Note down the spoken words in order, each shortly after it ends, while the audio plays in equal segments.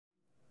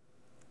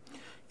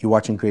You're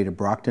watching Greater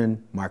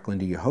Brockton. Mark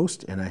Lindy, your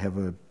host, and I have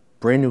a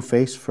brand new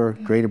face for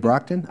Greater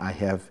Brockton. I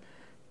have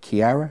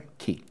Quiara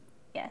Kee.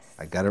 Yes.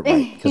 I got it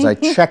right, because I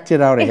checked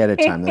it out ahead of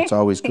time. That's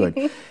always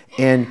good.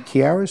 And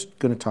Quiara's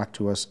going to talk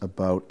to us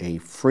about a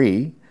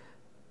free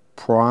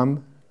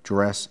prom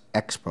dress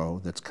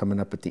expo that's coming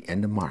up at the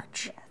end of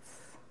March. Yes.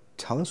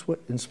 Tell us what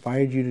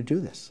inspired you to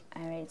do this.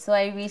 All right, so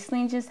I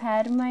recently just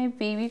had my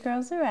baby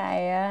girl,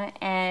 Zariah,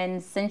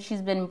 and since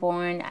she's been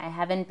born, I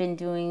haven't been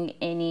doing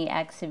any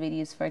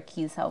activities for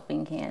Kee's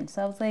Helping Hand.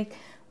 So I was like,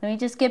 let me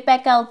just get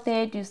back out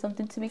there, do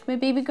something to make my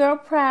baby girl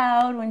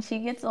proud when she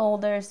gets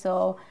older.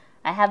 So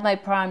I have my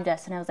prom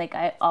dress, and I was like,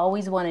 I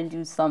always want to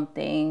do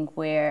something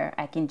where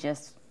I can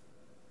just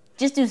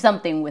do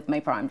something with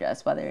my prom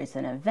dress, whether it's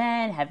an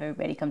event, have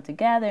everybody come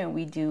together, and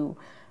we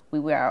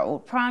wear our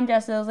old prom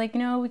dresses. I was like,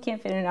 we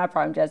can't fit in our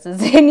prom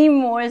dresses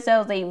anymore. So I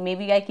was like,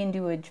 maybe I can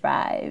do a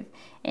drive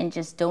and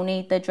just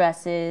donate the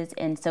dresses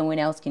and someone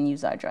else can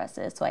use our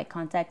dresses. So I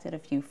contacted a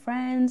few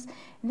friends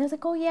and they was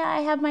like, oh yeah,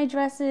 I have my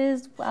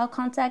dresses. I'll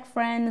contact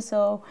friends.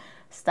 So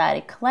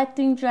started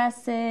collecting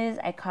dresses.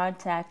 I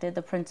contacted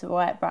the principal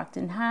at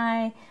Brockton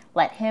High,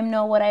 let him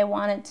know what I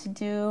wanted to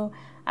do.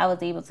 I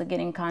was able to get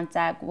in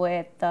contact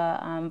with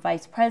the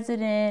vice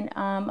president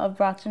of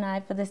Brockton High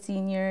for the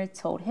senior,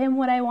 told him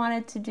what I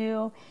wanted to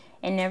do,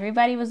 and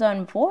everybody was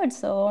on board.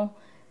 So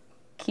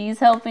Kee's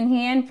Helping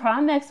Hand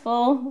Prom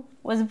Expo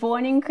was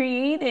born and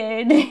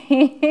created.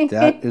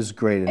 That is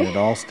great, and it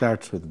all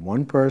starts with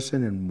one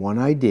person and one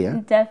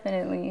idea.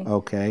 Definitely.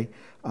 Okay,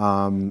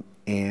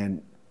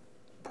 and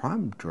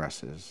prom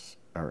dresses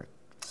are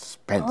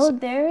expensive. Oh,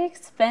 they're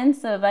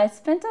expensive. I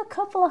spent a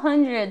couple of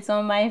hundreds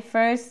on my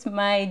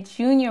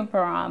junior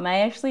prom.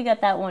 I actually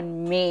got that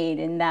one made,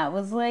 and that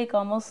was like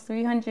almost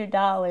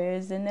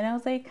 $300. And then I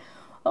was like,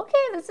 okay,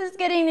 this is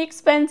getting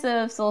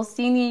expensive. So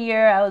senior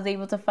year, I was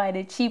able to find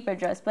a cheaper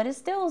dress, but it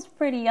still was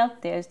pretty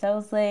up there. So I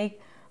was like,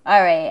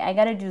 all right, I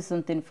got to do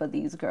something for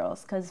these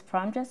girls, because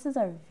prom dresses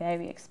are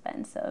very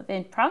expensive,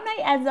 and prom night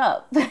adds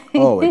up.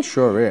 Oh, it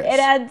sure is. It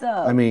adds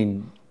up. I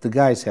mean, the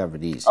guys have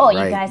it easy, oh,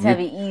 right? you guys have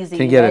it easy.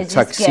 Can you get a guys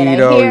just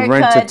tuxedo, get a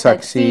rent a haircut,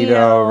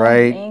 tuxedo,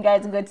 right? And you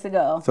guys are good to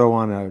go. Throw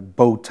on a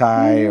bow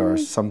tie or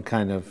some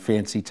kind of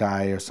fancy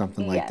tie or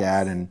something like Yes.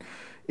 that, and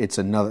it's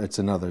another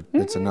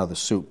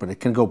suit, but it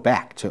can go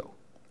back too.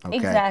 Okay?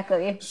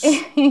 Exactly.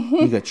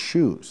 You got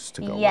shoes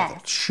to go Yes.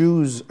 with it.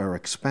 Shoes are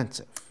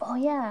expensive. Oh,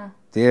 yeah.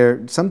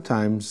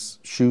 Sometimes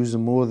shoes are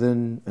more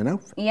than an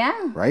outfit.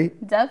 Yeah. Right?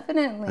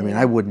 Definitely. I mean,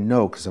 I wouldn't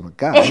know because I'm a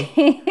guy.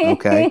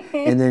 Okay?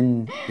 And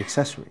then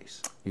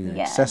accessories. You can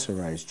Yes.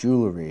 accessorize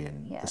jewelry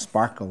and the Yes.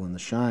 sparkle and the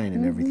shine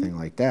and everything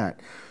like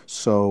that.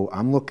 So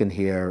I'm looking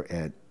here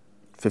at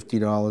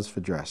 $50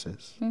 for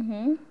dresses,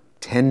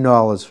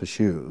 $10 for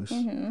shoes,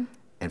 and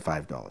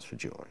 $5 for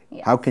jewelry.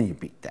 Yes. How can you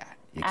beat that?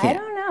 You I can't.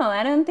 don't know.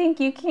 I don't think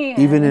you can.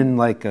 Even in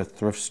like a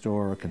thrift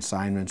store or a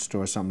consignment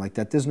store or something like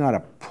that, there's not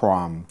a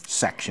prom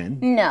section.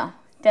 No.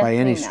 By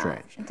any Definitely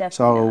stretch. not.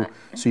 Definitely not.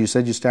 So you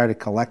said you started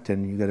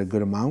collecting. You got a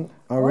good amount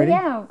already?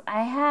 Well, yeah.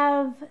 I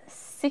have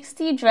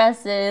 60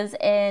 dresses,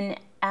 and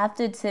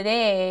after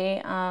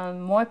today,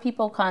 more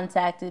people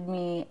contacted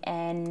me,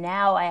 and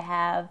now I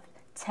have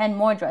 10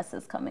 more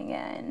dresses coming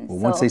in. Well,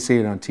 once they see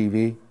it on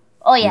TV,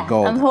 oh yeah, you're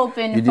golden. I'm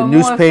hoping you for do more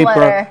newspaper,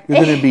 flutter.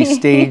 You're going to be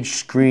stage,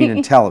 screen,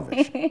 and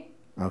television.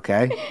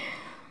 Okay?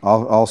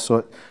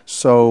 Also,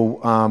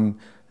 so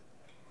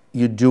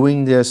you're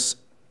doing this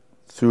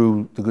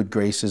through the good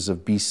graces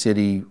of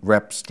B-City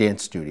Reps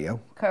Dance Studio.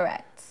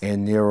 Correct.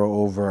 And they're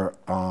over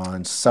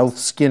on South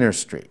Skinner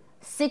Street.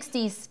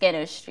 60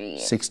 Skinner Street.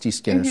 60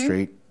 Skinner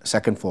Street,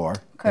 second floor in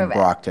Correct.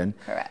 Brockton.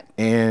 Correct.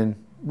 And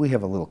we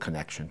have a little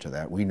connection to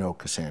that. We know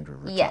Cassandra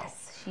Ritteau.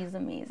 Yes, she's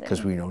amazing.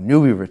 Because we know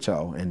Newbie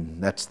Ritteau,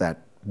 and that's that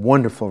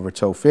wonderful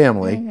Ritteau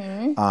family.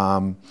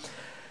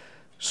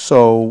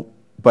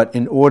 But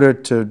in order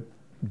to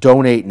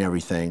donate and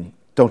everything,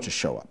 don't just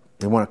show up.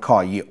 They want to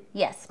call you.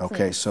 Yes, please.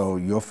 Okay, so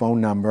your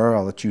phone number,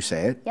 I'll let you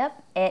say it.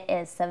 Yep, it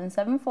is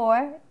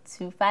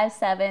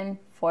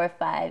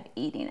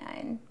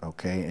 774-257-4589.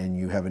 Okay, and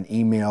you have an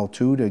email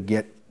too to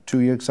get to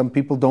you. Some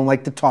people don't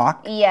like to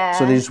talk. Yeah.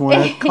 So they just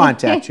want to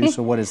contact you.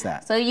 So what is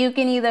that? So you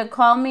can either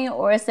call me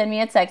or send me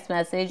a text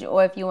message,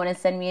 or if you want to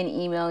send me an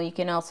email, you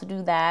can also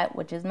do that,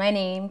 which is my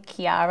name,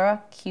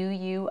 Quiara,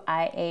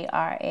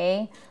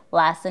 Quiara,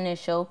 last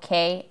initial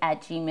K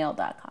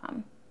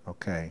 @gmail.com.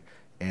 Okay.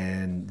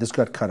 And this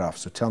got cut off,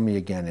 so tell me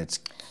again. It's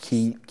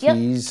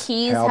Kee's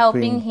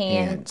Helping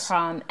Hand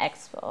Prom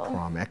Expo.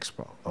 Prom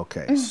Expo.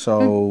 Okay.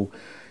 So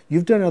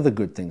you've done other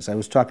good things. I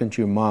was talking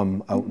to your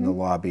mom out in the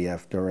lobby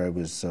after I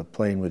was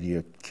playing with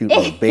your cute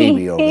little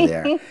baby over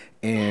there,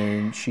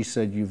 and she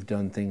said you've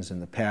done things in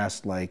the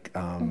past, like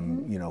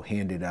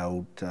handed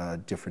out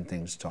different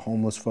things to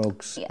homeless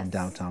folks in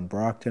downtown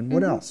Brockton.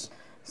 What else?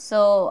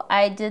 So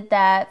I did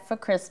that for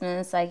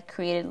Christmas. I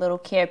created little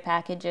care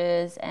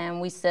packages,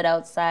 and we stood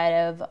outside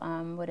of,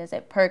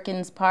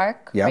 Perkins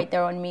Park, Yep. right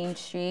there on Main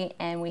Street,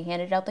 and we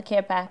handed out the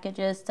care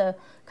packages to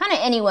kind of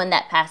anyone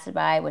that passed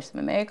by, wished them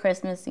a Merry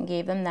Christmas, and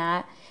gave them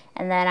that.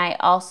 And then I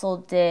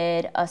also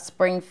did a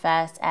Spring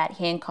Fest at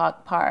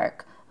Hancock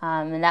Park.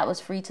 And that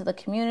was free to the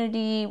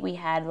community. We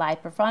had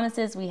live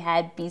performances. We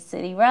had B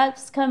City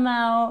reps come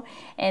out,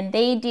 and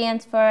they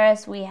danced for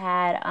us. We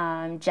had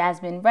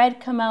Jasmine Red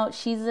come out.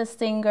 She's a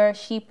singer.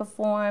 She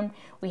performed.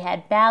 We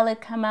had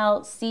Ballad come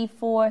out,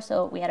 C4.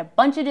 So we had a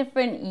bunch of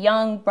different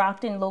young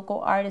Brockton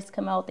local artists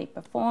come out. They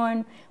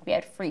performed. We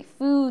had free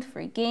food,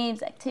 free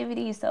games,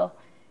 activities. So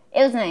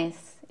it was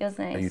nice. It was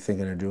nice. Are you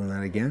thinking of doing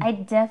that again? I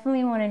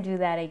definitely want to do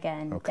that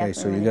again. Okay,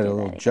 Definitely so you wanna got a do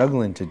little that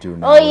juggling to do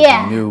now. Oh,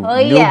 yeah.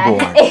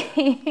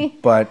 Newborn.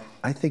 But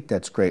I think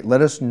that's great.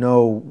 Let us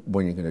know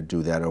when you're going to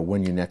do that or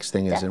when your next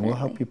thing is, and we'll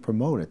help you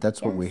promote it.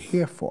 That's what we're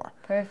here for.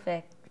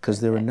 Perfect.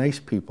 Because there are nice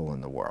people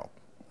in the world.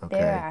 Okay?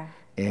 There are.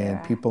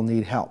 And people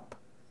need help.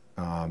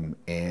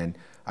 And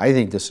I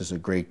think this is a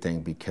great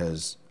thing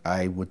because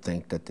I would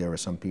think that there are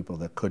some people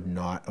that could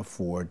not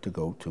afford to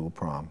go to a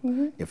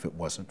prom if it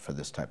wasn't for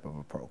this type of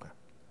a program.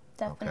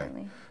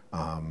 Definitely.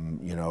 Okay.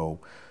 You know,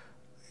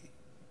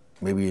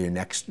 maybe your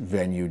next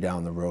venue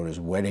down the road is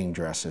wedding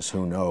dresses.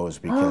 Who knows?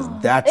 Because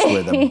that's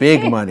where the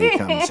big money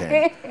comes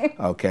in.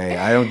 Okay,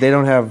 they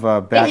don't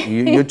have back.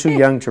 You're too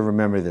young to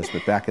remember this,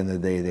 but back in the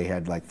day, they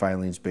had like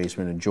Filene's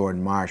Basement and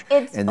Jordan Marsh,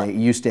 and they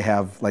used to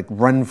have like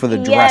run for the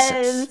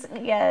dresses.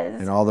 Yes.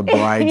 And all the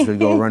brides would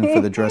go run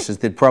for the dresses.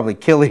 They'd probably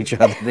kill each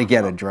other to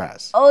get a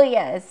dress. Oh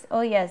yes,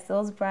 oh yes.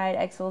 Those bride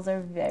expos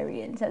are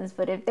very intense.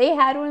 But if they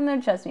had one of them,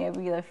 trust me, I'd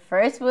be the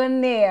first one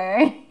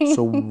there.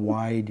 So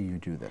why do you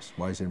do this?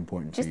 Why is it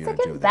important to you to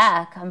do this?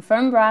 Back. I'm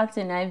from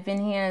Brockton. I've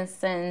been here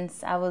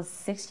since I was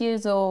 6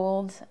 years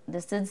old.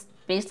 This is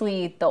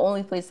basically the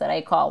only place that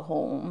I call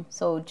home.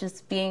 So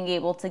just being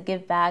able to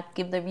give back,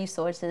 give the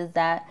resources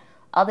that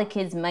other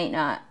kids might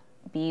not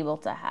be able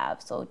to have.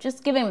 So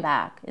just giving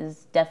back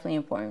is definitely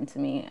important to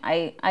me.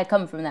 I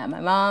come from that. My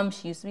mom,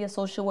 she used to be a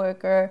social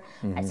worker.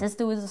 My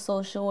sister was a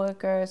social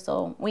worker.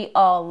 So we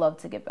all love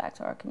to give back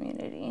to our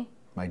community.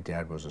 My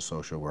dad was a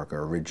social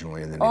worker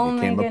originally, and then he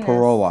became a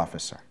parole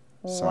officer.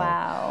 So,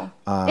 wow.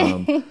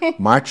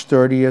 March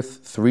 30th,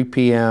 3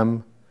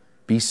 p.m.,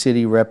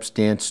 B-City Reps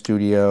Dance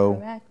Studio,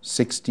 Correct.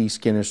 60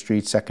 Skinner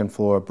Street, second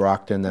floor,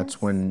 Brockton.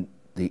 That's when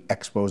the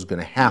expo is going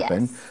to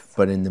happen. Yes.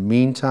 But in the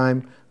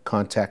meantime,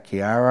 contact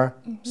Quiara,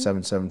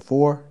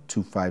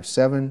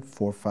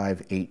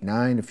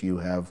 774-257-4589 if you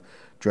have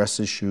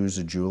dresses, shoes,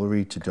 or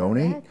jewelry to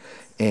donate. Correct.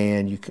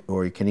 And you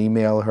can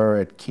email her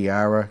at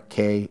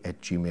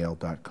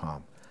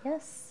quiarak@gmail.com.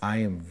 Yes. I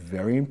am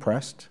very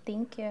impressed.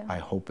 Thank you. I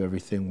hope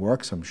everything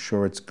works. I'm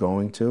sure it's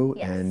going to.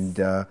 Yes.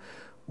 And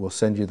we'll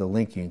send you the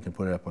link. You can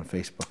put it up on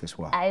Facebook as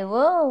well. I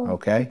will.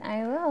 Okay?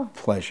 I will.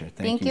 Pleasure.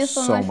 Thank you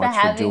so so much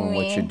for doing me.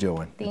 what you're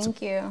doing.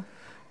 Thank you.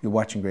 You're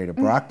watching Greater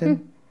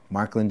Brockton.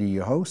 Mark Lindy,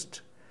 your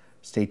host.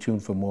 Stay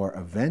tuned for more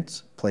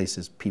events,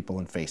 places, people,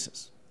 and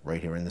faces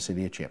right here in the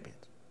City of Champions.